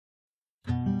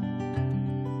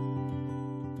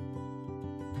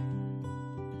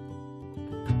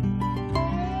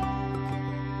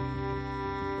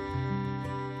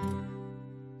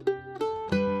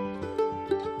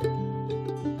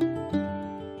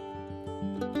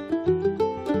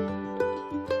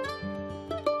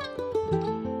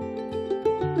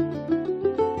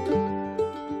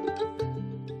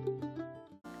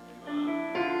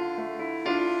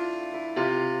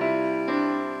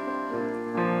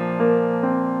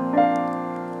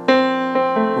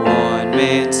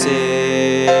in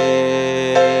sin,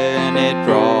 it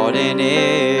brought an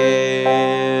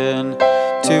end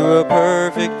to a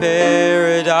perfect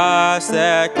paradise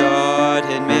that God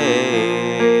had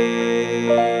made.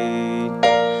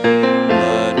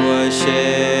 Blood was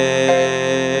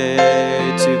shed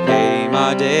to pay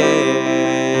my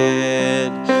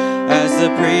debt, as the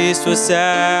priest was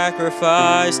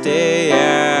sacrificed day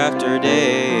after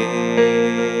day.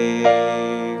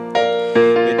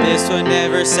 But this would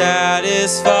never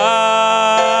satisfy.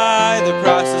 The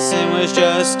price of sin was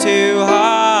just too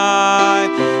high.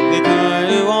 They couldn't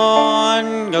do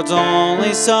one. God's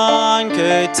only Son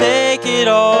could take it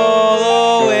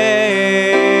all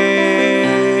away.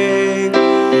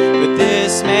 But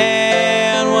this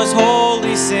man was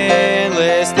wholly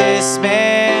sinless. This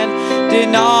man did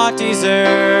not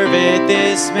deserve it.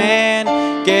 This man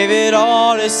gave it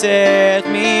all to set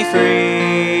me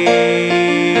free.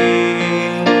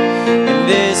 And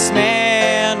this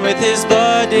man with his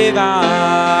blood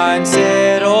divine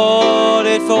settled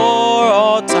it for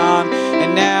all time.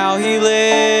 And now he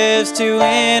lives to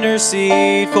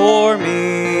intercede for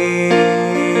me.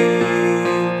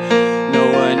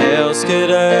 No one else could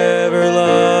ever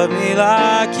love me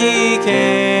like he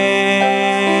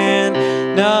can.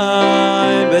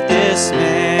 None but this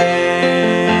man.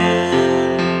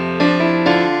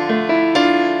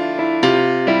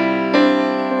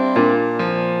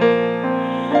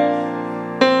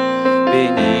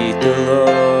 Beneath the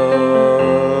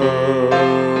load,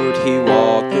 he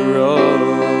walked the road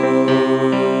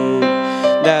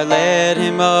that led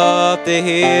him up the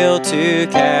hill to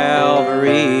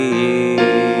Calvary.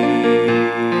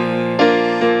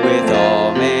 With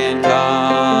all mankind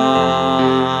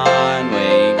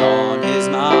weighing on his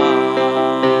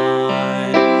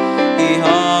mind, he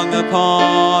hung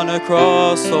upon a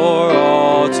cross for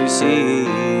all to see.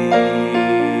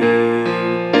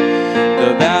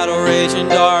 The battle raged and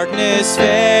darkness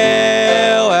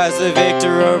fell as the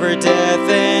victor over death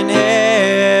and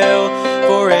hell.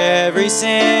 For every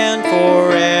sin,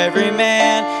 for every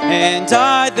man, and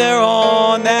died there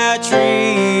on that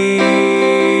tree.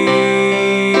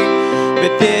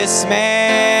 But this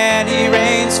man, he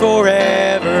reigns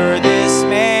forever. This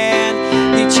man,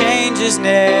 he changes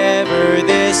never.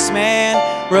 This man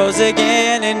rose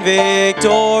again in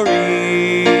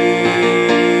victory.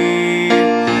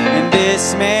 And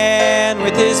this man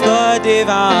with his blood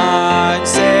divine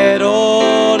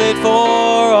settled it for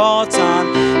all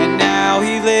time. And now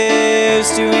he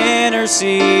lives to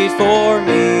intercede for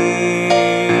me.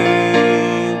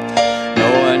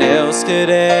 No one else could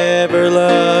ever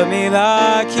love me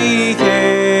like he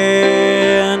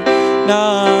can.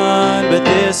 None but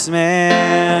this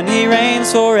man. He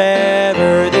reigns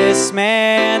forever. This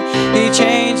man, he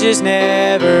changes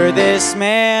never. This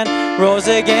man rose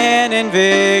again in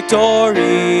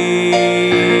victory.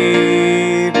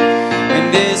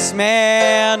 And this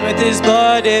man with his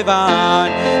blood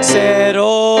divine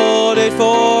settled it for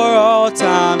all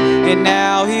time. And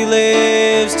now he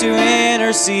lives to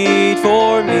intercede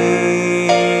for me.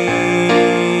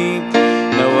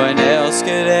 No one else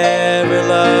could ever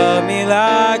love me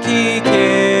like he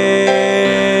can.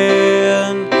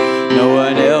 No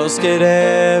one else could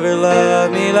ever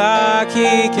love me like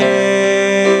he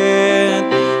can.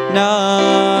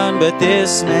 None but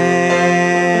this man.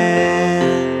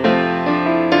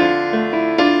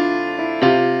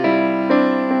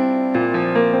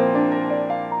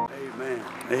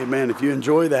 Amen. If you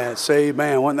enjoy that, say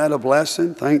amen. Wasn't that a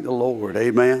blessing? Thank the Lord.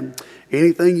 Amen.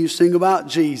 Anything you sing about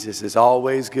Jesus is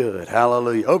always good.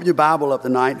 Hallelujah. Open your Bible up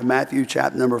tonight to Matthew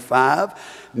chapter number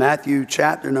 5. Matthew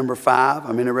chapter number 5.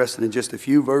 I'm interested in just a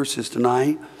few verses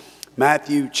tonight.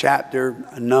 Matthew chapter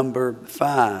number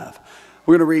 5.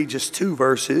 We're going to read just two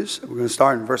verses. We're going to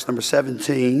start in verse number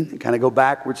 17 and kind of go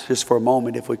backwards just for a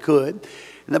moment if we could.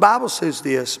 And the Bible says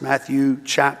this, Matthew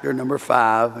chapter number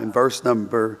 5 and verse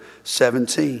number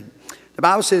 17. The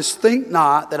Bible says, think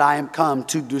not that I am come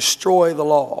to destroy the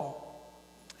law.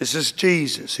 This is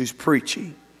Jesus who's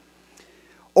preaching.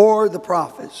 Or the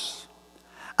prophets.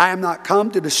 I am not come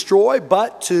to destroy,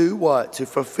 but to what? To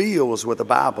fulfill is what the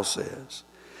Bible says.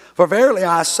 For verily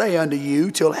I say unto you,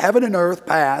 till heaven and earth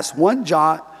pass, one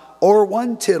jot or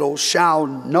one tittle shall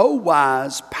no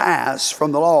wise pass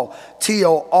from the law,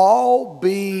 till all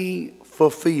be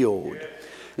fulfilled.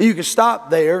 And you can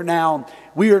stop there. Now,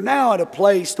 we are now at a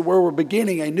place to where we're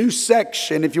beginning a new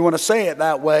section, if you want to say it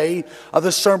that way, of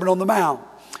the Sermon on the Mount.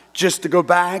 Just to go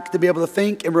back to be able to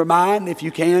think and remind, if you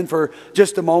can, for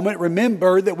just a moment,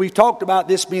 remember that we've talked about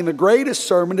this being the greatest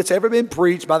sermon that's ever been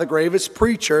preached by the greatest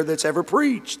preacher that's ever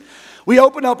preached. We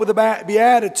open up with the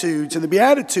Beatitudes, and the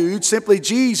Beatitudes, simply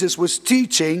Jesus was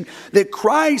teaching that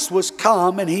Christ was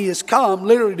come, and He has come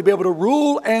literally to be able to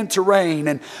rule and to reign.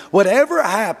 And whatever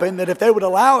happened, that if they would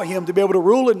allow Him to be able to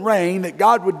rule and reign, that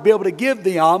God would be able to give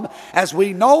them, as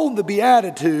we know the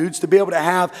Beatitudes, to be able to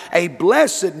have a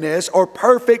blessedness or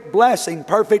perfect blessing,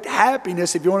 perfect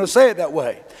happiness, if you want to say it that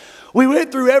way. We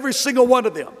went through every single one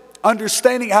of them,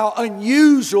 understanding how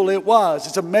unusual it was.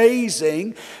 It's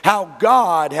amazing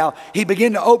how He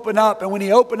began to open up. And when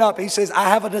He opened up, He says, I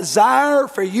have a desire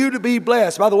for you to be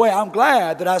blessed. By the way, I'm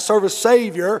glad that I serve a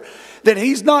Savior, that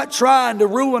He's not trying to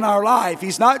ruin our life.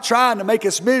 He's not trying to make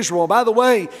us miserable. By the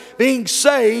way, being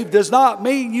saved does not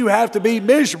mean you have to be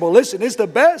miserable. Listen, it's the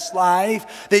best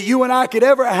life that you and I could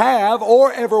ever have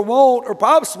or ever want, or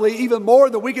possibly even more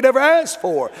than we could ever ask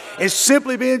for. It's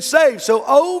simply being saved. So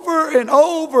over and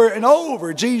over and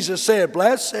over, Jesus said,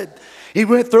 blessed. He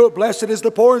went through it. Blessed is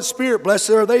the poor in spirit.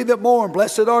 Blessed are they that mourn.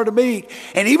 Blessed are the meek.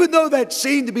 And even though that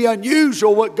seemed to be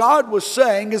unusual, what God was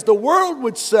saying is the world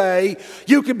would say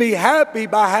you can be happy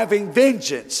by having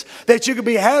vengeance. That you can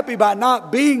be happy by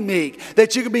not being meek.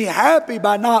 That you can be happy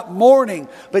by not mourning.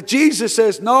 But Jesus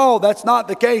says, no, that's not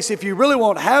the case. If you really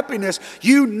want happiness,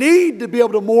 you need to be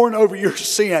able to mourn over your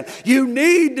sin. You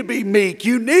need to be meek.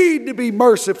 You need to be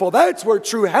merciful. That's where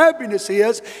true happiness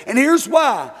is. And here's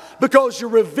why. Because you're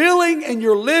revealing and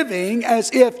you're living as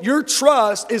if your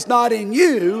trust is not in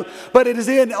you, but it is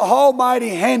in the almighty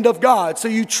hand of God. So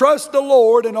you trust the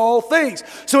Lord in all things.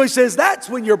 So He says that's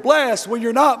when you're blessed, when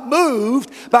you're not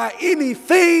moved by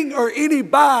anything or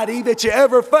anybody that you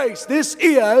ever face. This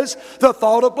is the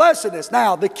thought of blessedness.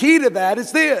 Now, the key to that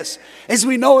is this, is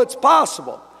we know it's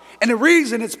possible. And the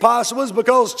reason it's possible is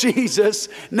because Jesus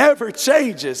never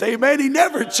changes. Amen. He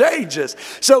never changes.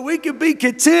 So we can be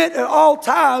content at all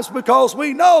times because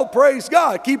we know, praise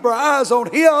God, keep our eyes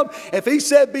on Him. If He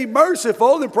said be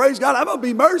merciful, then praise God, I'm going to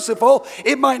be merciful.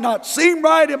 It might not seem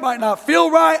right. It might not feel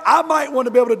right. I might want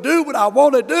to be able to do what I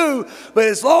want to do. But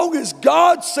as long as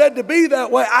God said to be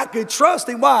that way, I can trust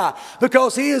Him. Why?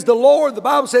 Because He is the Lord. The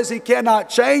Bible says He cannot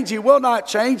change. He will not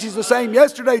change. He's the same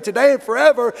yesterday, today, and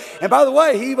forever. And by the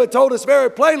way, He even told us very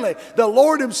plainly, the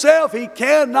Lord Himself, He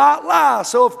cannot lie.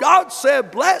 So if God said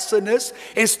blessedness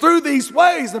is through these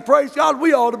ways, then praise God,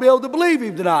 we ought to be able to believe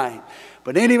Him tonight.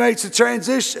 But then He makes a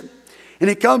transition. And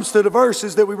He comes to the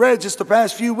verses that we read just the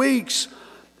past few weeks.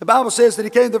 The Bible says that He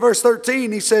came to verse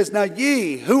 13. He says, now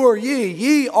ye, who are ye?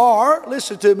 Ye are,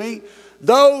 listen to me,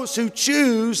 those who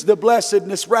choose the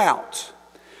blessedness route.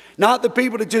 Not the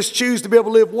people that just choose to be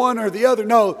able to live one or the other.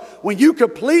 No, when you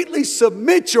completely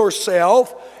submit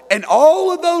yourself, and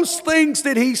all of those things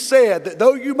that He said, that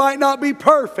though you might not be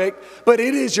perfect, but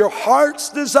it is your heart's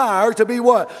desire to be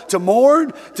what? To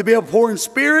mourn, to be able to poor in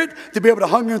spirit, to be able to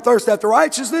hunger and thirst after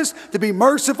righteousness, to be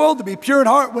merciful, to be pure in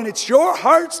heart. When it's your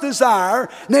heart's desire,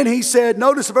 then He said,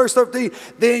 notice verse 13,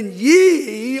 then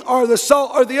ye are the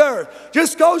salt of the earth.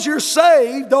 Just because you're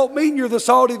saved don't mean you're the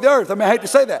salt of the earth. I mean, I hate to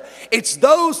say that. It's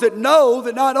those that know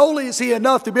that not only is He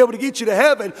enough to be able to get you to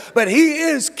heaven, but He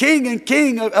is King of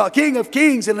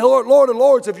kings and Lord of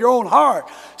lords of your own heart.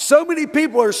 So many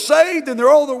people are saved and they're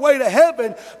on their way to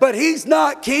heaven, but He's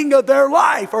not king of their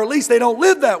life, or at least they don't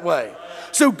live that way.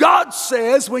 So God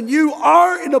says, when you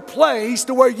are in a place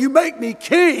to where you make me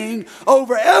king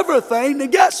over everything,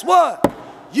 then guess what?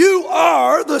 You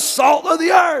are the salt of the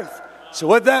earth. So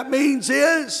what that means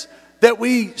is that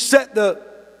we set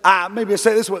maybe I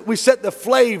say this way, we set the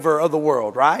flavor of the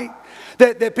world, right?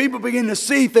 That people begin to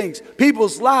see things.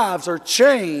 People's lives are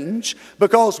changed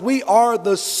because we are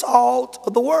the salt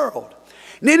of the world.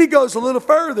 And then He goes a little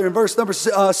further in verse number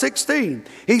 16.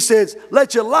 He says,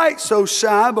 let your light so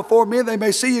shine before men they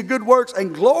may see your good works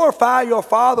and glorify your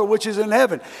Father which is in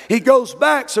heaven. He goes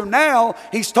back. So now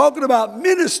He's talking about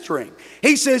ministering.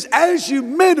 He says, as you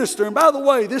minister, and by the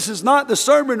way, this is not the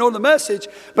sermon or the message,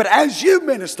 but as you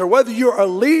minister, whether you're a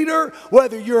leader,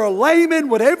 whether you're a layman,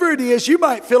 whatever it is, you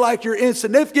might feel like you're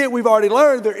insignificant. We've already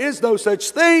learned there is no such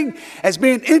thing as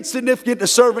being insignificant to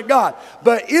serving God.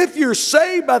 But if you're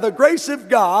saved by the grace of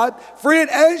God, friend,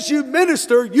 as you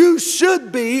minister, you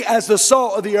should be as the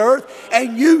salt of the earth,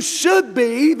 and you should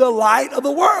be the light of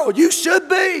the world. You should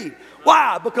be.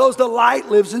 Why? Because the light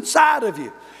lives inside of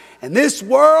you. And this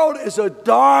world is a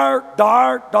dark,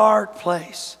 dark, dark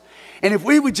place. And if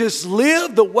we would just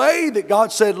live the way that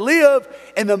God said live,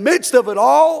 in the midst of it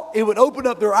all, it would open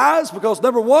up their eyes, because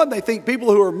number one, they think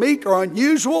people who are meek are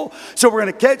unusual, so we're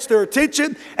going to catch their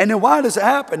attention. And then why does it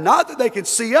happen? Not that they can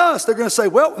see us. They're going to say,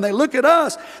 well, when they look at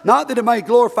us, not that it may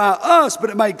glorify us, but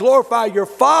it may glorify your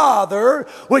Father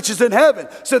which is in heaven.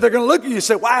 So they're going to look at you and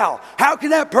say, wow, how can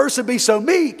that person be so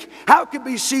meek? How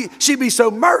can she be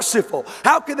so merciful?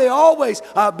 How can they always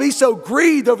be so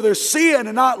grieved over their sin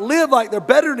and not live like they're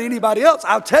better than anybody else?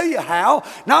 I'll tell you how.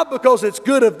 Not because it's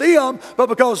good of them, but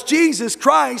because Jesus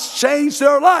Christ changed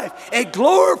their life. It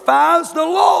glorifies the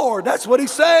Lord. That's what he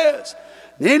says.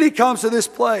 Then he comes to this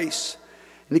place.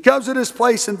 And he comes to this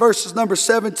place in verses number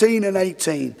 17 and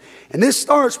 18. And this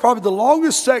starts probably the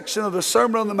longest section of the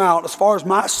Sermon on the Mount as far as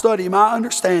my study, my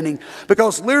understanding,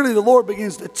 because literally the Lord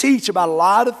begins to teach about a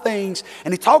lot of things.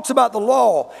 And he talks about the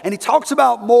law, and he talks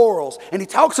about morals, and he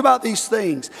talks about these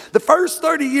things. The first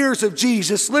 30 years of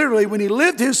Jesus, literally when he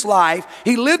lived his life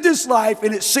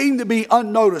and it seemed to be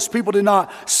unnoticed. People did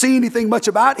not see anything much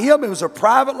about him. It was a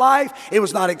private life. It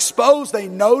was not exposed. They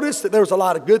noticed that there was a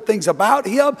lot of good things about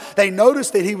him. They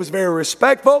noticed that he was very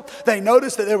respectful. They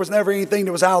noticed that there was never anything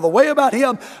that was out of the way about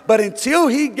him. But until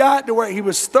he got to where he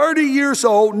was 30 years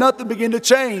old, nothing began to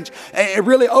change, and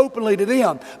really openly to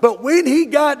them. But when he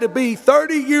got to be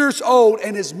 30 years old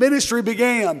and his ministry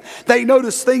began, they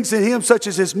noticed things in him such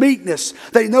as his meekness.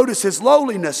 They noticed his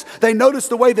lowliness. They noticed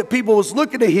the way that people was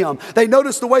looking at him. They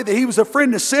noticed the way that he was a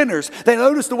friend to sinners. They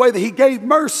noticed the way that he gave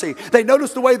mercy. They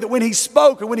noticed the way that when he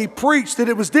spoke and when he preached that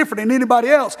it was different than anybody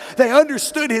else. They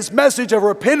understood his message of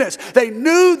repentance. They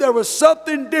knew there was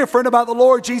something different about the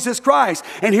Lord Jesus Christ.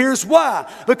 And here's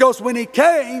why. Because when he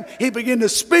came, he began to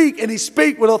speak, and he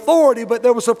speak with authority, but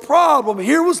there was a problem.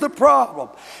 Here was the problem.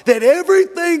 That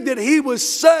everything that he was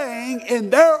saying, in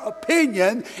their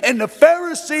opinion, and the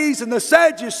Pharisees and the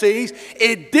Sadducees,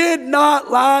 it did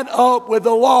not line up with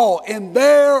the law in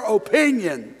their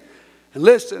opinion. And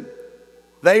listen,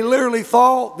 they literally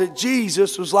thought that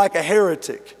Jesus was like a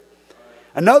heretic.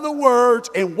 In other words,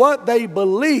 in what they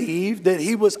believed, that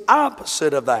he was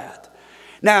opposite of that.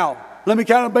 Now, let me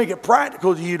kind of make it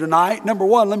practical to you tonight. Number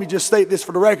one, let me just state this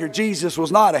for the record. Jesus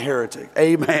was not a heretic.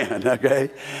 Amen.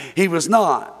 Okay? He was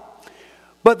not.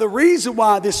 But the reason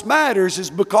why this matters is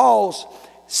because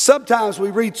sometimes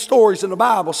we read stories in the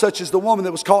Bible, such as the woman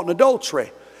that was caught in adultery.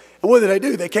 And what did they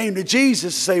do? They came to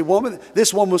Jesus and say, woman,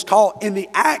 this woman was caught in the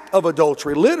act of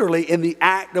adultery, literally in the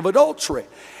act of adultery.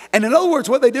 And in other words,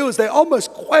 what they do is they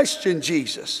almost question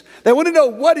Jesus. They want to know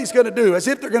what he's going to do, as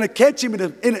if they're going to catch him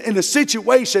in a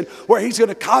situation where he's going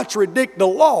to contradict the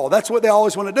law. That's what they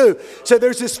always want to do. So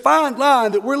there's this fine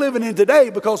line that we're living in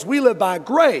today, because we live by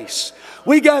grace.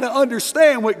 We got to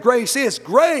understand what grace is.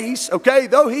 Grace, okay,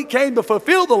 though he came to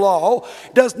fulfill the law,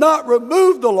 does not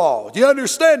remove the law. Do you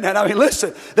understand that? I mean,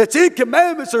 listen, the 10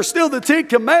 Commandments are still the 10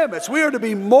 Commandments. We are to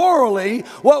be morally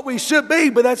what we should be,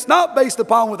 but that's not based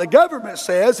upon what the government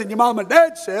says and your mom and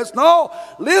dad says. No,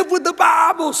 live what the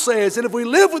Bible says. And if we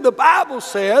live what the Bible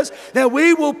says, then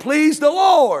we will please the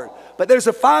Lord. But there's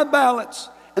a fine balance.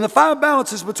 And the fine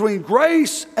balance is between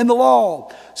grace and the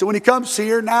law. So when he comes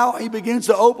here, now he begins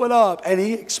to open up and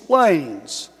he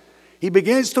explains. He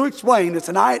begins to explain. And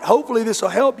tonight, hopefully this will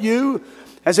help you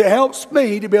as it helps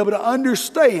me to be able to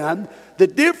understand the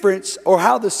difference, or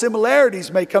how the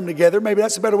similarities may come together. Maybe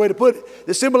that's a better way to put it.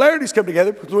 The similarities come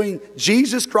together between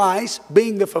Jesus Christ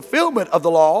being the fulfillment of the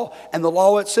law and the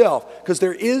law itself. Because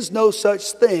there is no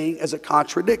such thing as a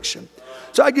contradiction.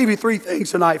 So I give you three things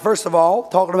tonight. First of all,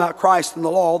 talking about Christ and the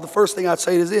law, the first thing I'd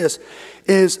say is this,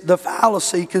 is the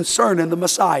fallacy concerning the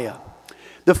Messiah.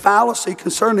 The fallacy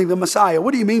concerning the Messiah.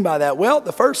 What do you mean by that? Well,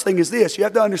 the first thing is this. You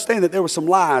have to understand that there were some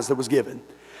lies that was given.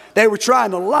 They were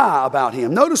trying to lie about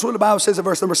him. Notice what the Bible says in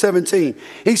verse number 17.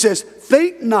 He says,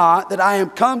 think not that I am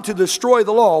come to destroy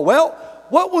the law. Well,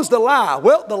 what was the lie?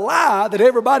 Well, the lie that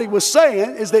everybody was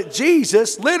saying is that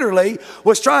Jesus literally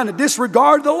was trying to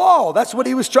disregard the law. That's what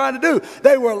he was trying to do.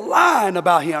 They were lying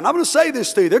about him. I'm going to say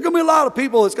this to you. There are going to be a lot of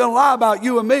people that's going to lie about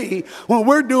you and me when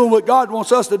we're doing what God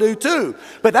wants us to do too.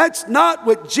 But that's not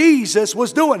what Jesus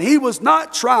was doing. He was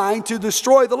not trying to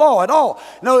destroy the law at all.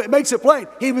 No, it makes it plain.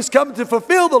 He was coming to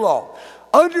fulfill the law.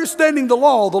 Understanding the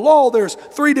law, there's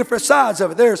three different sides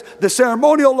of it. There's the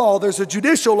ceremonial law, there's the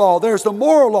judicial law, there's the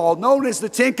moral law, known as the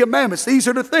 10 Commandments. These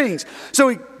are the things.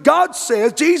 So God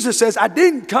says, Jesus says, I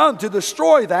didn't come to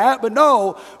destroy that, but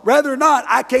no, rather not,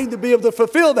 I came to be able to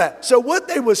fulfill that. So what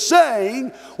they were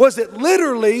saying was that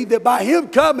literally that by him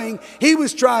coming, he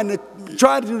was trying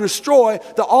to destroy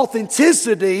the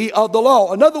authenticity of the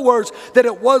law. In other words, that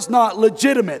it was not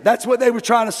legitimate. That's what they were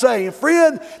trying to say. And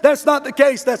friend, that's not the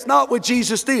case. That's not what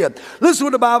Jesus did. Listen to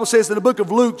what the Bible says in the book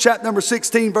of Luke, chapter number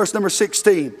 16, verse number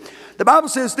 16. The Bible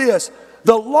says this,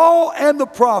 the law and the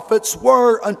prophets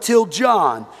were until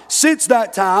John. Since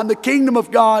that time, the kingdom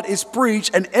of God is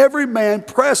preached, and every man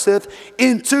presseth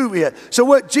into it. So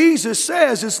what Jesus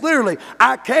says is literally,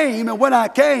 I came, and when I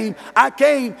came,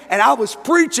 and I was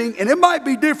preaching, and it might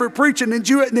be different preaching than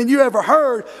you ever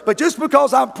heard, but just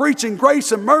because I'm preaching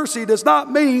grace and mercy does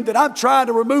not mean that I'm trying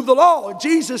to remove the law. And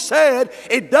Jesus said,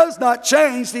 it does not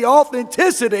change the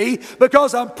authenticity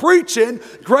because I'm preaching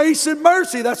grace and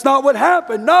mercy. That's not what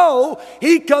happened. No,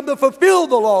 he come to fulfill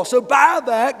the law. So by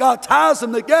that, God ties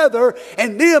them together.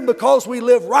 And then because we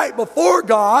live right before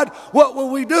God, what will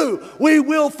we do? We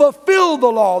will fulfill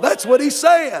the law. That's what he's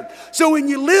saying. So when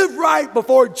you live right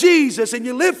before Jesus and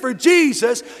you live for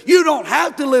Jesus, you don't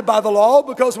have to live by the law,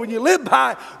 because when you live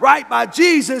right by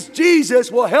Jesus,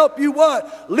 Jesus will help you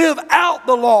what? Live out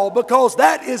the law, because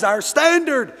that is our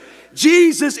standard.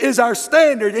 Jesus is our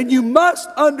standard, and you must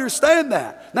understand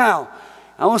that. Now,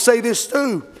 I want to say this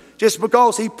too. Just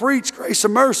because he preached grace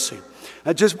and mercy,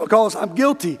 and just because I'm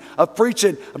guilty of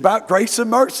preaching about grace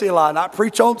and mercy a lot, and I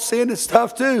preach on sin and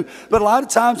stuff too, but a lot of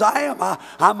times I am.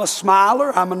 I'm a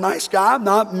smiler. I'm a nice guy. I'm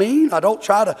not mean. I don't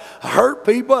try to hurt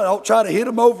people. I don't try to hit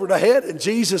them over the head in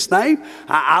Jesus' name.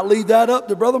 I leave that up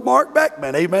to Brother Mark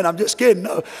Beckman. Amen. I'm just kidding.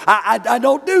 No, I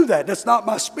don't do that. That's not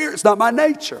my spirit. It's not my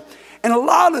nature. And a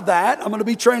lot of that, I'm going to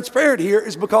be transparent here,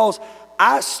 is because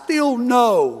I still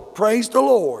know, praise the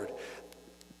Lord,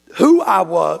 who I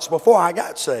was before I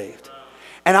got saved.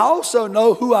 And I also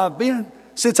know who I've been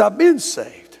since I've been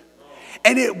saved.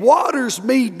 And it waters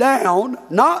me down,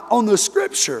 not on the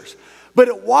scriptures, but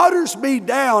it waters me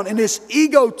down in this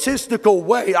egotistical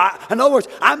way. In other words,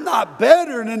 I'm not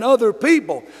better than other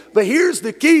people. But here's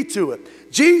the key to it.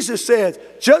 Jesus says,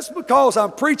 just because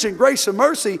I'm preaching grace and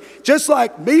mercy, just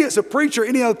like me as a preacher,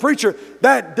 any other preacher,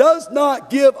 that does not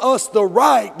give us the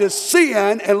right to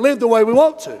sin and live the way we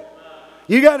want to.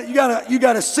 You got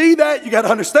to see that. You got to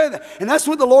understand that. And that's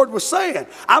what the Lord was saying.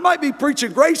 I might be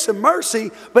preaching grace and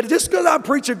mercy, but just because I'm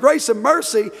preaching grace and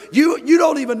mercy, you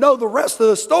don't even know the rest of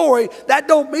the story. That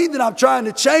don't mean that I'm trying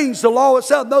to change the law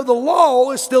itself. No, the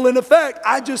law is still in effect.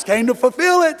 I just came to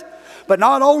fulfill it. But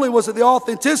not only was it the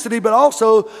authenticity, but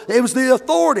also it was the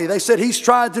authority. They said he's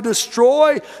trying to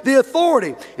destroy the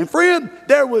authority. And friend,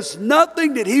 there was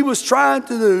nothing that he was trying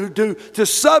to do to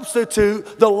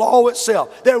substitute the law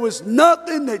itself. There was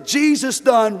nothing that Jesus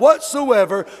done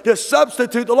whatsoever to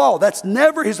substitute the law. That's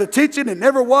never his intention. It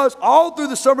never was, all through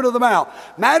the Sermon on the Mount.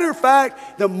 Matter of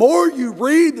fact, the more you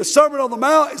read the Sermon on the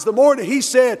Mount is the more that he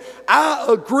said, I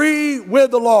agree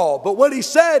with the law. But what he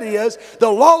said is,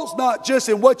 the law's not just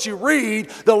in what you read.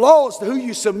 The law is who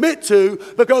you submit to,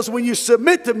 because when you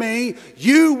submit to me,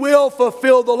 you will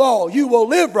fulfill the law. You will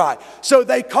live right. So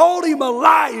they called him a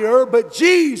liar, but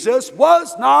Jesus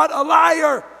was not a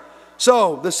liar.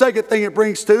 So the second thing it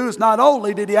brings to is, not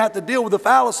only did he have to deal with the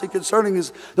fallacy concerning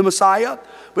the Messiah,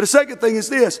 but the second thing is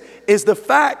this, is the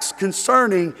facts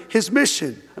concerning his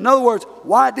mission. In other words,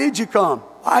 why did you come?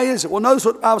 Why is it? Well, notice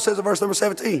what the Bible says in verse number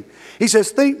 17. He says,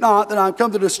 think not that I am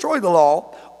come to destroy the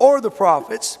law or the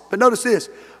prophets. But notice this,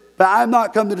 but I am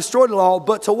not come to destroy the law,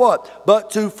 but to what?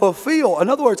 But to fulfill. In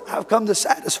other words, I've come to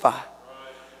satisfy.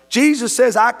 Jesus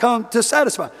says, I come to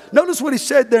satisfy. Notice what he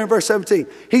said there in verse 17.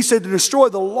 He said to destroy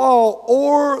the law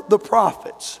or the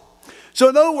prophets. So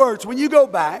in other words, when you go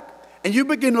back and you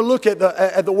begin to look at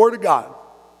the Word of God,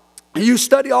 and you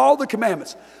study all the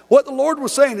commandments, what the Lord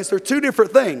was saying is they're two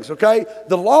different things, okay?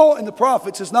 The law and the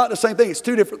prophets is not the same thing. It's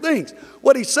two different things.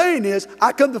 What he's saying is,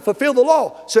 I come to fulfill the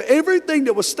law. So everything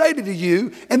that was stated to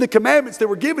you and the commandments that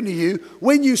were given to you,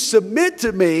 when you submit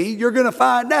to me, you're going to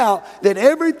find out that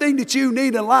everything that you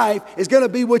need in life is going to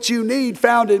be what you need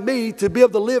found in me to be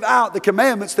able to live out the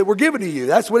commandments that were given to you.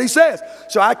 That's what he says.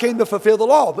 So I came to fulfill the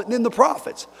law. But then the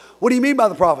prophets. What do you mean by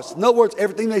the prophets? In other words,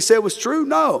 everything they said was true?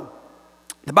 No.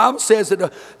 The Bible says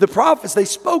that the prophets, they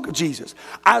spoke of Jesus.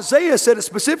 Isaiah said it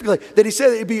specifically, that he said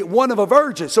it'd be one of a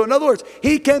virgin. So in other words,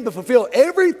 he came to fulfill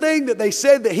everything that they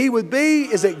said that he would be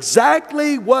is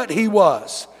exactly what he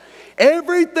was.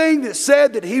 Everything that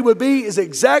said that he would be is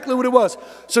exactly what it was.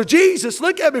 So Jesus,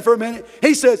 look at me for a minute.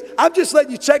 He says, I'm just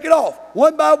letting you check it off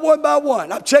one by one by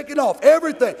one. I'm checking off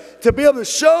everything to be able to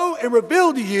show and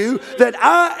reveal to you that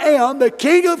I am the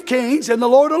King of Kings and the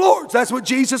Lord of Lords. That's what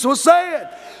Jesus was saying.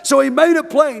 So he made it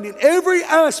plain in every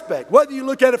aspect. Whether you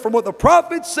look at it from what the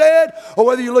prophets said or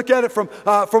whether you look at it from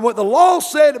what the law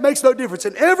said, it makes no difference.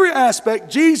 In every aspect,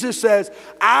 Jesus says,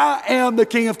 I am the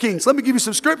King of Kings. Let me give you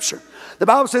some scripture. The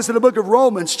Bible says in the book of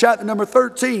Romans, chapter number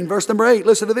 13, verse number 8,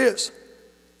 listen to this.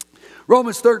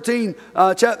 Romans 13,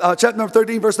 chapter number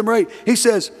 13, verse number 8, he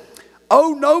says,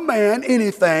 owe no man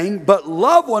anything but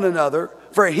love one another,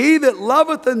 for he that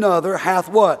loveth another hath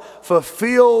what?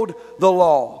 Fulfilled the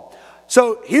law.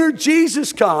 So here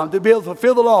Jesus come to be able to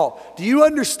fulfill the law. Do you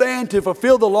understand, to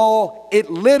fulfill the law, it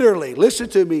literally, listen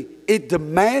to me, it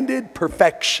demanded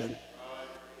perfection.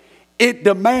 It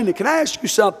demanded, can I ask you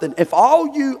something? If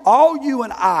all you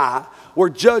and I were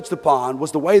judged upon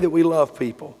was the way that we love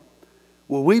people,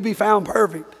 will we be found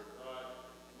perfect?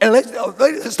 And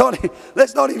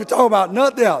let's not even talk about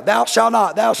nothing else. Thou shalt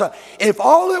not, thou shalt. If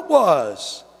all it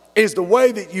was is the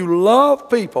way that you love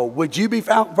people, would you be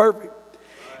found perfect?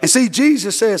 And see,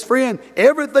 Jesus says, friend,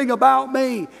 everything about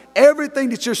me, everything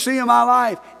that you're seeing in my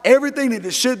life, everything that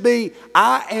it should be,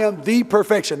 I am the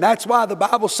perfection. That's why the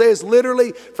Bible says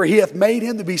literally, for he hath made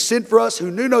him to be sin for us who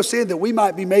knew no sin, that we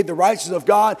might be made the righteousness of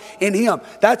God in him.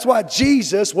 That's why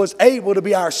Jesus was able to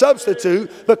be our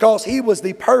substitute, because he was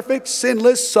the perfect,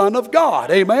 sinless Son of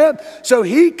God. Amen? So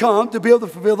he come to be able to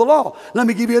fulfill the law. Let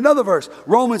me give you another verse.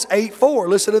 Romans 8:4.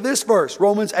 Listen to this verse.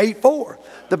 Romans 8:4.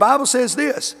 The Bible says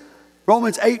this.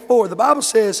 Romans 8:4, the Bible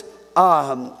says,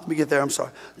 let me get there, I'm sorry.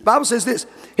 The Bible says this.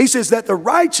 He says that the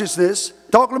righteousness,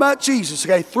 talking about Jesus,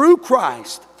 okay, through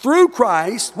Christ,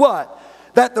 what?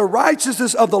 That the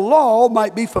righteousness of the law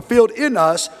might be fulfilled in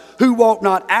us who walk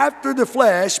not after the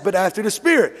flesh, but after the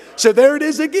Spirit. So there it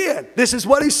is again. This is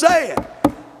what he's saying.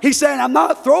 He's saying, I'm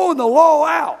not throwing the law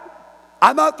out.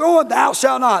 I'm not throwing thou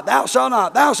shalt not, thou shalt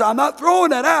not, thou shalt. I'm not throwing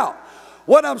that out.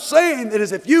 What I'm saying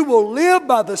is if you will live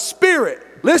by the Spirit,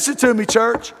 listen to me,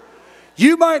 church.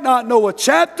 You might not know a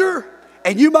chapter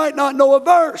and you might not know a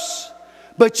verse,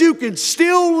 but you can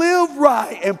still live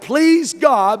right and please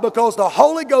God because the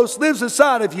Holy Ghost lives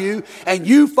inside of you and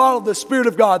you follow the Spirit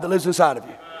of God that lives inside of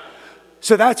you.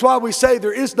 So that's why we say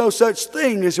there is no such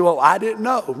thing as, well, I didn't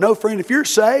know. No, friend, if you're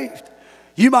saved,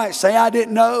 you might say, I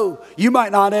didn't know. You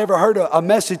might not have ever heard a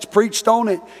message preached on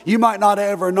it. You might not have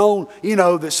ever known,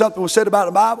 that something was said about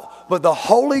the Bible. But the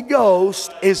Holy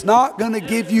Ghost is not going to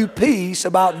give you peace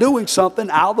about doing something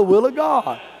out of the will of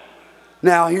God.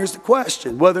 Now, here's the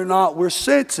question. Whether or not we're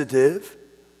sensitive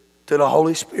to the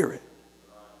Holy Spirit.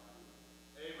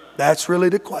 That's really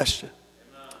the question.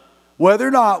 Whether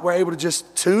or not we're able to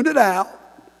just tune it out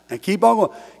and keep on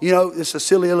going. It's a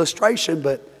silly illustration,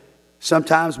 but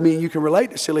sometimes me and you can relate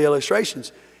to silly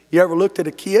illustrations. You ever looked at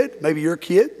a kid, maybe you're a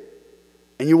kid,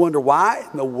 and you wonder why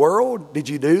in the world did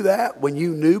you do that when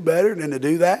you knew better than to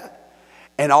do that?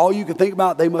 And all you can think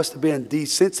about, they must have been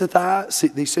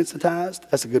desensitized.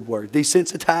 That's a good word.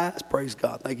 Desensitized. Praise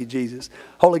God. Thank you, Jesus.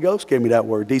 Holy Ghost gave me that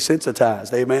word,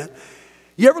 desensitized. Amen.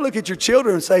 You ever look at your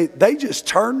children and say, they just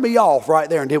turned me off right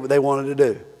there and did what they wanted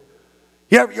to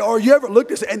do? Or you ever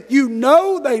looked at it and you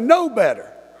know they know better.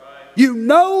 You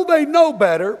know they know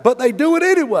better, but they do it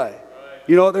anyway.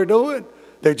 You know what they're doing?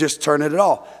 They're just turning it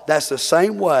off. That's the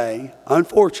same way,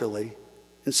 unfortunately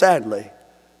and sadly,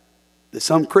 that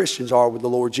some Christians are with the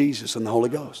Lord Jesus and the Holy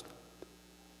Ghost.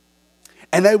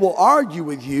 And they will argue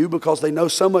with you because they know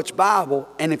so much Bible.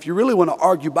 And if you really want to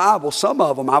argue Bible, some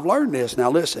of them, I've learned this.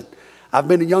 Now listen, I've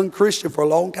been a young Christian for a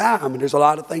long time, and there's a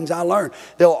lot of things I learned.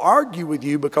 They'll argue with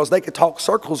you because they could talk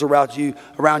circles around you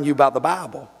about the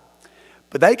Bible.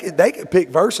 But they could pick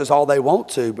verses all they want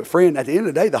to. But friend, at the end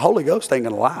of the day, the Holy Ghost ain't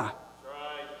going to lie.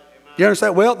 You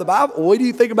understand? Well, the Bible, what do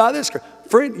you think about this?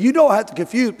 Friend, you don't have to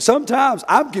confuse. Sometimes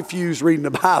I'm confused reading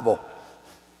the Bible.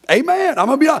 Amen. I'm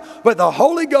going to be honest. But the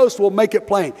Holy Ghost will make it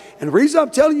plain. And the reason I'm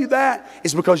telling you that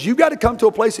is because you've got to come to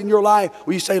a place in your life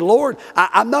where you say, Lord,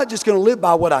 I'm not just going to live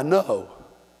by what I know.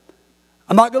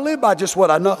 I'm not going to live by just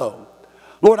what I know.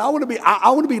 Lord, I want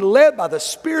to be led by the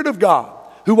Spirit of God,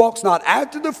 who walks not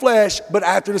after the flesh, but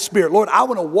after the Spirit. Lord, I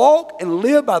want to walk and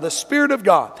live by the Spirit of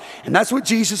God. And that's what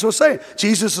Jesus was saying.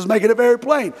 Jesus was making it very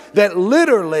plain that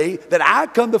literally, that I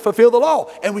come to fulfill the law.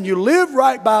 And when you live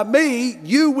right by me,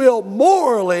 you will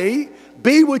morally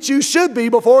be what you should be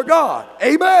before God.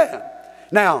 Amen.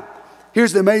 Now,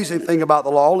 here's the amazing thing about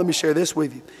the law. Let me share this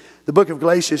with you. The book of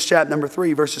Galatians, chapter number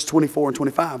 3, verses 24 and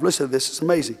 25. Listen to this. It's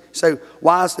amazing. So,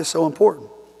 why is this so important?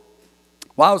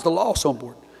 Why is the law so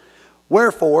important?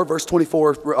 Wherefore, verse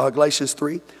 24, Galatians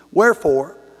 3,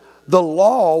 wherefore the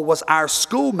law was our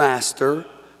schoolmaster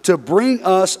to bring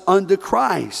us unto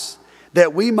Christ,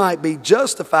 that we might be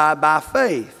justified by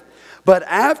faith. But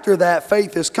after that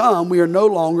faith has come, we are no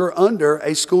longer under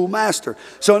a schoolmaster.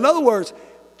 So in other words,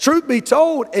 truth be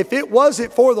told, if it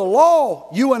wasn't for the law,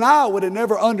 you and I would have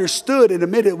never understood and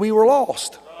admitted we were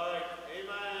lost. Right.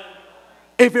 Amen.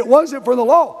 If it wasn't for the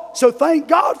law. So thank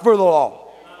God for the law.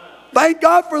 Thank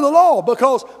God for the law,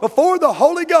 because before the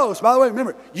Holy Ghost, by the way,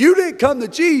 remember, you didn't come to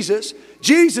Jesus.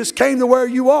 Jesus came to where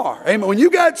you are. Amen. When you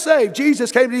got saved,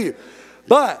 Jesus came to you.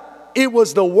 But it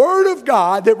was the Word of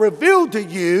God that revealed to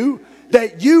you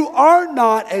that you are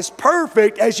not as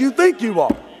perfect as you think you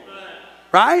are.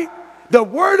 Right? The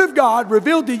Word of God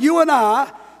revealed to you and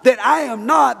I that I am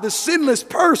not the sinless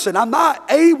person. I'm not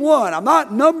A1. I'm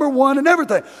not number one and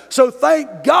everything. So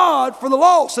thank God for the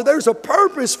law. So there's a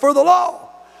purpose for the law.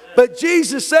 But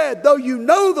Jesus said, though you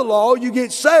know the law, you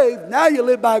get saved. Now you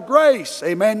live by grace.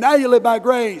 Amen. Now you live by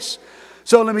grace.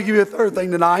 So let me give you a third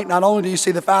thing tonight. Not only do you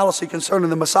see the fallacy concerning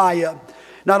the Messiah,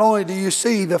 not only do you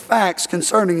see the facts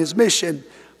concerning his mission,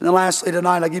 and then lastly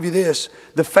tonight I give you this,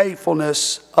 the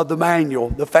faithfulness of the manual.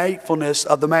 The faithfulness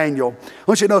of the manual. I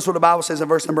want you to notice what the Bible says in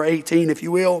verse number 18, if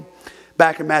you will,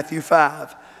 back in Matthew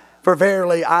 5. For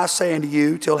verily I say unto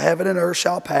you, till heaven and earth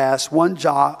shall pass, one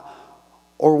jot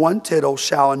or one tittle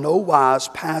shall in no wise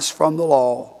pass from the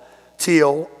law,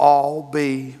 till all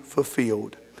be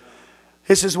fulfilled.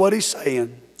 This is what he's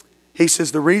saying. He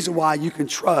says the reason why you can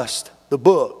trust the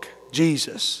book,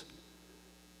 Jesus.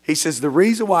 He says the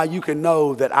reason why you can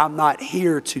know that I'm not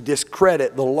here to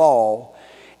discredit the law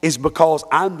is because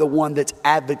I'm the one that's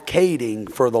advocating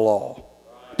for the law.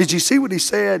 Did you see what he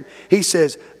said? He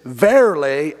says,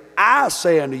 verily I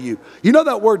say unto you. You know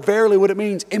that word verily, what it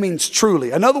means? It means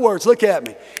truly. In other words, look at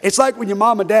me. It's like when your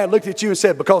mom and dad looked at you and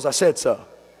said, because I said so.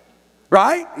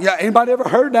 Right? Yeah, anybody ever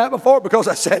heard that before? Because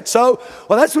I said so?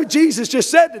 Well, that's what Jesus just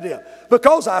said to them.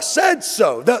 Because I said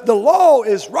so. The law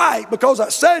is right because I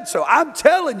said so. I'm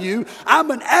telling you, I'm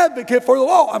an advocate for the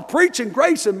law. I'm preaching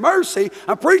grace and mercy.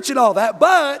 I'm preaching all that.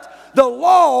 But the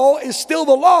law is still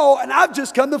the law, and I've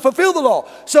just come to fulfill the law.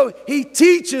 So he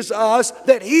teaches us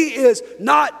that he is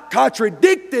not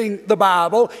contradicting the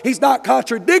Bible. He's not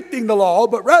contradicting the law,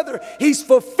 but rather he's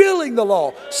fulfilling the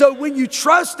law. So when you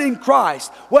trust in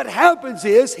Christ, what happens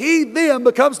is he then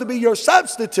becomes to be your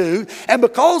substitute, and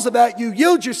because of that, you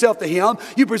yield yourself to him.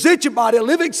 You present your body a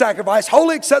living sacrifice,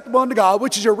 wholly acceptable unto God,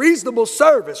 which is your reasonable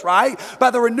service, right?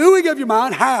 By the renewing of your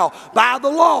mind. How? By the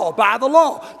law. By the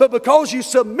law. But because you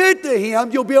submit to him,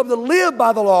 you'll be able to live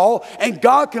by the law, and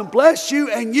God can bless you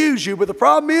and use you. But the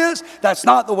problem is, that's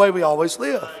not the way we always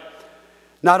live.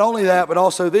 Not only that, but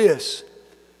also this.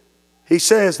 He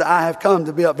says that I have come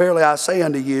to be up, verily I say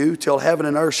unto you, till heaven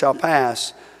and earth shall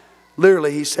pass.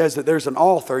 Literally, he says that there's an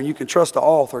author, and you can trust the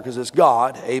author because it's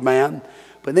God. Amen.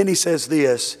 But then he says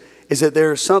this, is that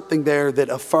there's something there that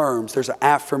affirms. There's an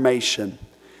affirmation.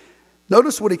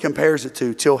 Notice what he compares it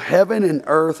to. Till heaven and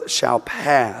earth shall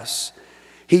pass.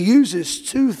 He uses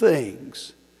two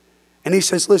things. And he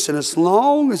says, listen, as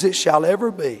long as it shall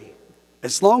ever be,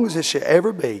 as long as it shall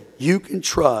ever be, you can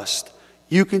trust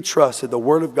that the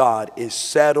Word of God is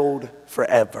settled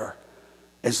forever.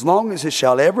 As long as it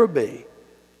shall ever be,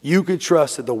 you can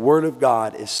trust that the Word of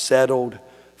God is settled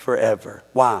forever.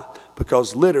 Why?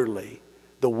 Because literally,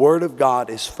 the Word of God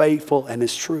is faithful and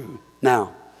is true.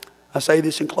 Now, I say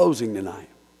this in closing tonight.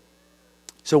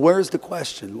 So where's the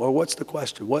question? Or what's the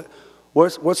question?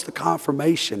 What's the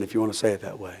confirmation, if you want to say it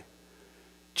that way?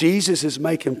 Jesus is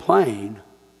making plain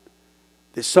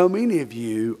that so many of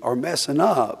you are messing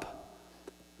up.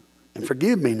 And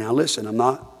forgive me now, listen, I'm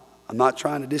not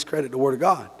trying to discredit the Word of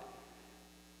God.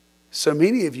 So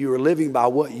many of you are living by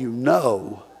what you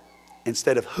know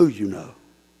instead of who you know.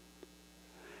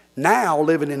 Now,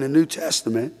 living in the New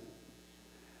Testament,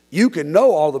 you can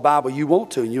know all the Bible you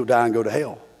want to and you'll die and go to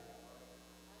hell.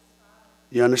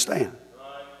 You understand?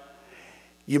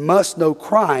 You must know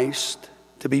Christ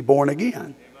to be born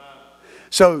again.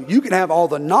 So you can have all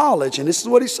the knowledge, and this is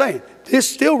what he's saying. This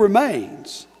still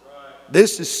remains.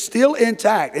 This is still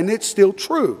intact, and it's still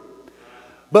true.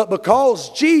 But because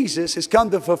Jesus has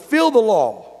come to fulfill the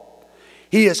law,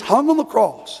 he is hung on the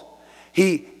cross.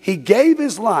 He gave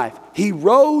his life. He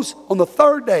rose on the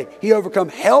third day. He overcome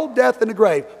hell, death, and the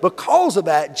grave. Because of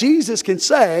that, Jesus can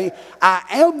say, I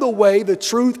am the way, the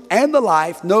truth, and the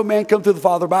life. No man come to the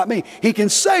Father but me. He can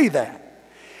say that.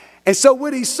 And so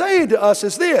what he's saying to us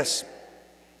is this,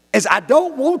 is I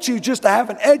don't want you just to have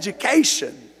an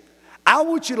education. I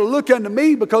want you to look unto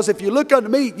me, because if you look unto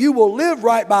me, you will live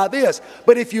right by this.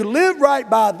 But if you live right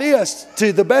by this,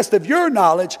 to the best of your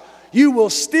knowledge, you will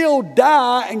still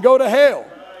die and go to hell.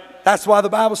 That's why the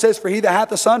Bible says, for he that hath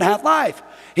the Son hath life.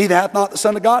 He that hath not the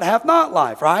Son of God hath not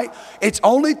life, right? It's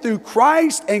only through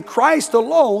Christ and Christ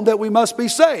alone that we must be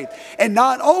saved. And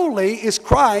not only is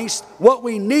Christ what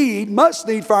we must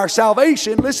need for our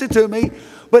salvation, listen to me,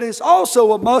 but it's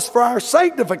also a must for our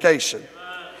sanctification.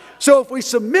 So if we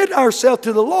submit ourselves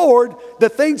to the Lord, the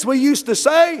things we used to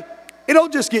say, it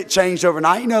don't just get changed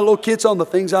overnight. You know, little kids on the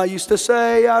things I used to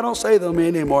say, I don't say them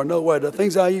anymore. No way. The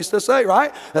things I used to say,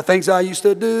 right? The things I used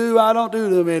to do, I don't do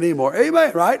them anymore.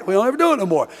 Amen, right? We don't ever do it no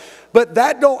more. But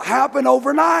that don't happen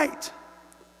overnight.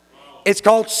 It's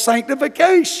called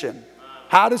sanctification.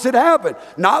 How does it happen?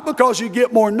 Not because you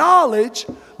get more knowledge,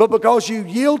 but because you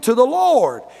yield to the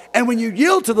Lord. And when you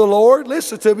yield to the Lord,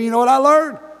 listen to me, you know what I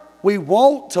learned? We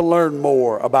want to learn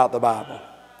more about the Bible.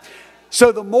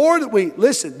 So the more that we,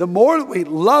 listen, the more that we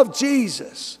love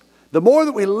Jesus, the more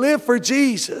that we live for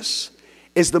Jesus,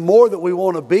 is the more that we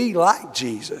want to be like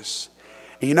Jesus.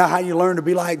 And you know how you learn to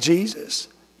be like Jesus?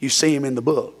 You see him in the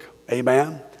book.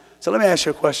 Amen? So let me ask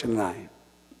you a question tonight.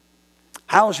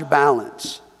 How's your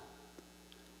balance?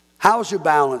 How's your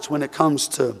balance when it comes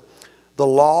to the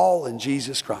law and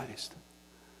Jesus Christ?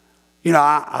 You know,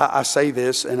 I say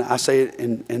this, and I say it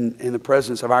in the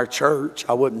presence of our church.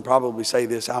 I wouldn't probably say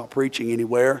this out preaching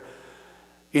anywhere.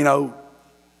 You know,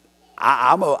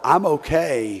 I'm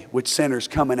okay with sinners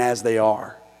coming as they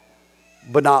are,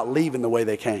 but not leaving the way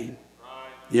they came.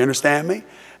 You understand me?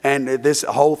 And this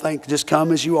whole thing, just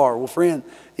come as you are. Well, friend,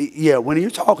 yeah, when you're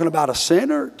talking about a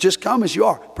sinner, just come as you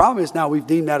are. Problem is now we've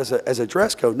deemed that as a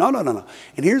dress code. No.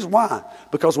 And here's why.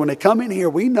 Because when they come in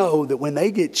here, we know that when they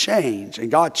get changed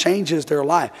and God changes their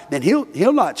life, then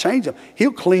He'll not change them.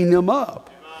 He'll clean them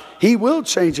up. He will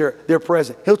change their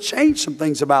present. He'll change some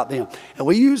things about them. And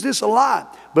we use this a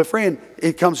lot. But friend,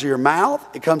 it comes to your mouth.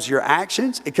 It comes to your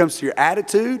actions. It comes to your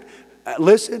attitude.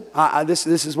 Listen, this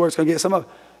is where it's going to get some of it.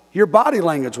 Your body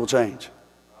language will change.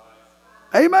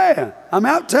 Amen. I'm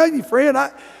out telling you, friend.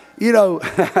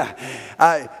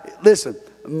 Listen,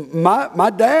 my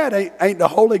dad ain't the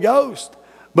Holy Ghost.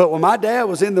 But when my dad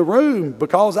was in the room,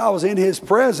 because I was in his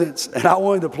presence and I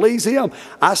wanted to please him,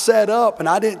 I sat up and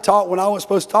I didn't talk when I was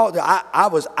supposed to talk.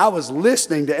 I was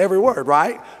listening to every word,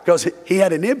 right? Because he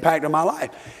had an impact on my life.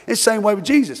 It's the same way with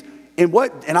Jesus.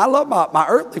 And I love my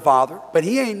earthly father, but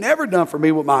he ain't never done for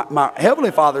me what my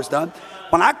heavenly father's done.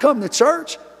 When I come to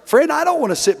church, friend, I don't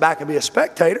want to sit back and be a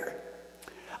spectator.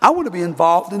 I want to be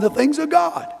involved in the things of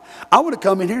God. I want to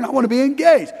come in here and I want to be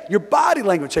engaged. Your body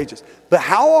language changes. But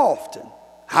how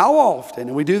often,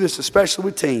 and we do this especially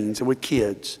with teens and with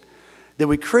kids, that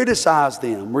we criticize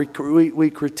them, we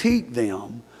critique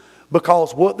them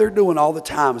because what they're doing all the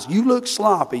time is, you look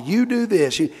sloppy, you do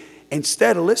this.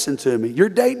 Instead of, listen to me, you're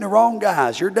dating the wrong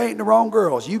guys, you're dating the wrong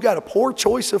girls, you got a poor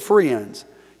choice of friends.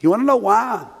 You want to know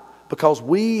why? Because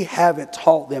we haven't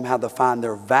taught them how to find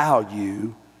their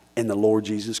value in the Lord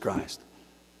Jesus Christ.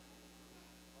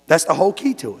 That's the whole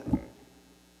key to it.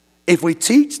 If we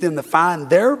teach them to find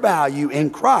their value in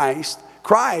Christ,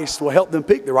 Christ will help them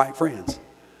pick the right friends.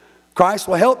 Christ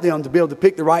will help them to be able to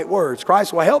pick the right words.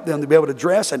 Christ will help them to be able to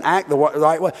dress and act the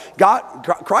right way.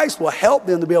 Christ will help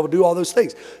them to be able to do all those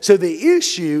things. So the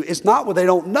issue is not what they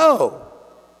don't know.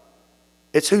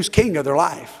 It's who's king of their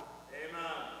life.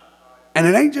 And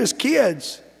it ain't just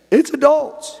kids, it's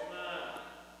adults.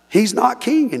 He's not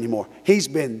king anymore. He's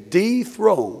been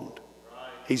dethroned.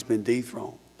 He's been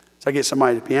dethroned. So I get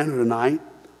somebody at the piano tonight.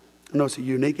 I know it's a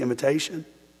unique invitation.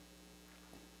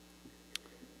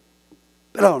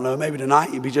 But I don't know, maybe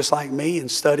tonight you'd be just like me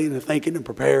and studying and thinking and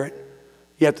preparing.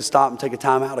 You have to stop and take a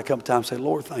time out a couple times and say,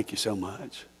 Lord, thank you so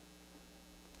much.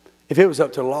 If it was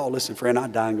up to the law, listen, friend,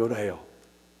 I'd die and go to hell.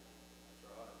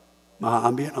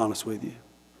 I'm being honest with you.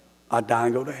 I'd die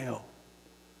and go to hell.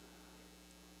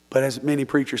 But as many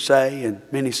preachers say and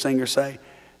many singers say,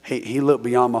 he looked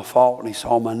beyond my fault and he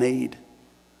saw my need.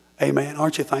 Amen.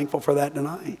 Aren't you thankful for that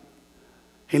tonight?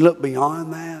 He looked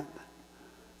beyond that.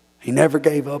 He never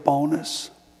gave up on us,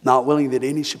 not willing that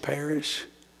any should perish.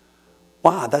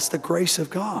 Why? That's the grace of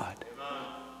God.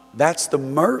 That's the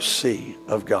mercy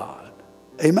of God.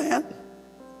 Amen.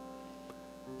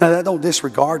 Now that don't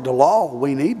disregard the law.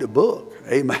 We need the book.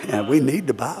 Amen. We need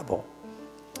the Bible.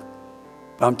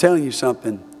 But I'm telling you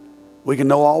something. We can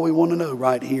know all we want to know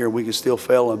right here. We can still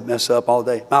fail and mess up all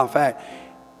day. Matter of fact,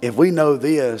 if we know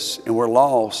this and we're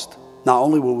lost, not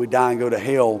only will we die and go to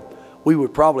hell, we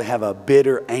would probably have a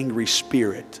bitter, angry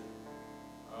spirit.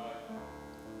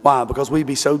 Why? Because we'd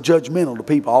be so judgmental to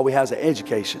people. All we have is an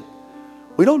education.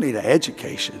 We don't need an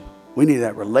education. We need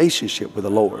that relationship with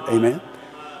the Lord. Amen.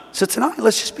 So tonight,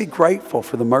 let's just be grateful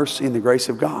for the mercy and the grace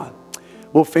of God.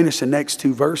 We'll finish the next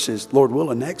 2 verses, Lord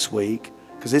willing, next week,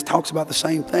 because this talks about the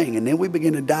same thing. And then we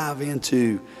begin to dive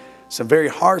into some very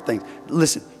hard things.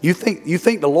 Listen, you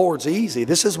think the Lord's easy.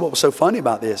 This is what was so funny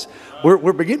about this.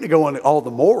 We're beginning to go into all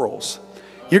the morals.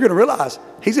 You're going to realize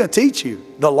He's going to teach you.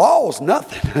 The law is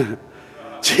nothing.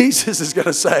 Jesus is going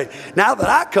to say, now that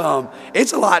I come,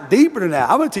 it's a lot deeper than that.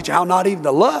 I'm going to teach you how not even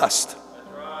to lust.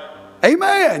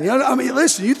 Amen. You know, I mean,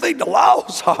 listen, you think the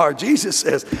law's hard. Jesus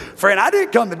says, friend, I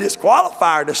didn't come to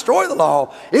disqualify or destroy the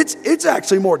law. It's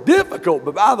actually more difficult.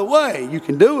 But by the way, you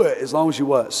can do it as long as you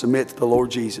what? Submit to the Lord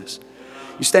Jesus.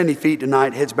 You stand to your feet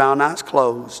tonight, heads bowed, eyes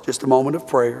closed. Just a moment of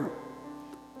prayer.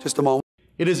 Just a moment.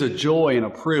 It is a joy and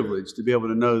a privilege to be able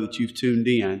to know that you've tuned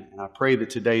in. And I pray that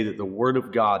today that the Word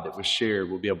of God that was shared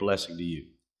will be a blessing to you.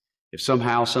 If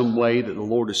somehow, some way that the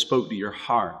Lord has spoke to your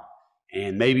heart,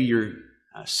 and maybe you're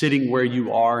sitting where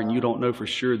you are and you don't know for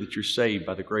sure that you're saved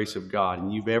by the grace of God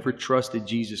and you've ever trusted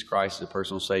Jesus Christ as a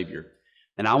personal Savior,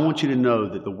 and I want you to know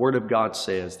that the Word of God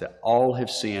says that all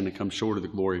have sinned and come short of the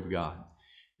glory of God.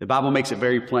 The Bible makes it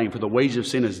very plain, for the wages of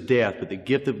sin is death, but the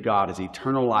gift of God is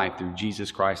eternal life through Jesus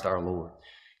Christ our Lord.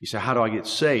 You say, how do I get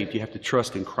saved? You have to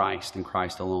trust in Christ and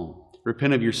Christ alone.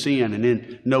 Repent of your sin and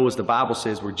then know, as the Bible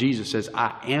says, where Jesus says,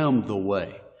 I am the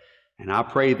way. And I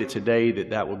pray that today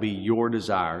that will be your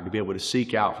desire, to be able to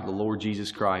seek out for the Lord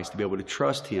Jesus Christ, to be able to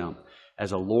trust Him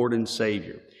as a Lord and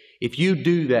Savior. If you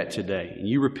do that today and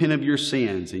you repent of your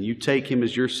sins and you take Him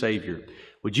as your Savior,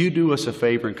 would you do us a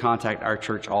favor and contact our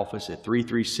church office at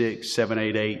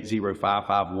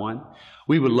 336-788-0551?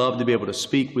 We would love to be able to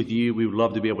speak with you. We would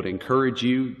love to be able to encourage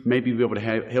you, maybe be able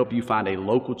to help you find a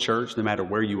local church no matter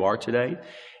where you are today,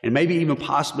 and maybe even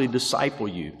possibly disciple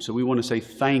you. So we want to say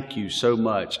thank you so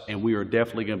much, and we are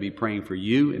definitely going to be praying for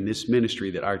you in this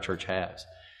ministry that our church has.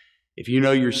 If you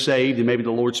know you're saved and maybe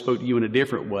the Lord spoke to you in a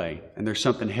different way and there's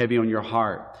something heavy on your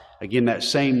heart, again, that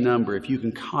same number, if you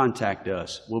can contact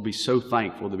us, we'll be so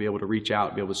thankful to be able to reach out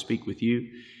and be able to speak with you.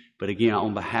 But again,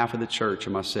 on behalf of the church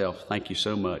and myself, thank you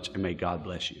so much, and may God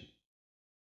bless you.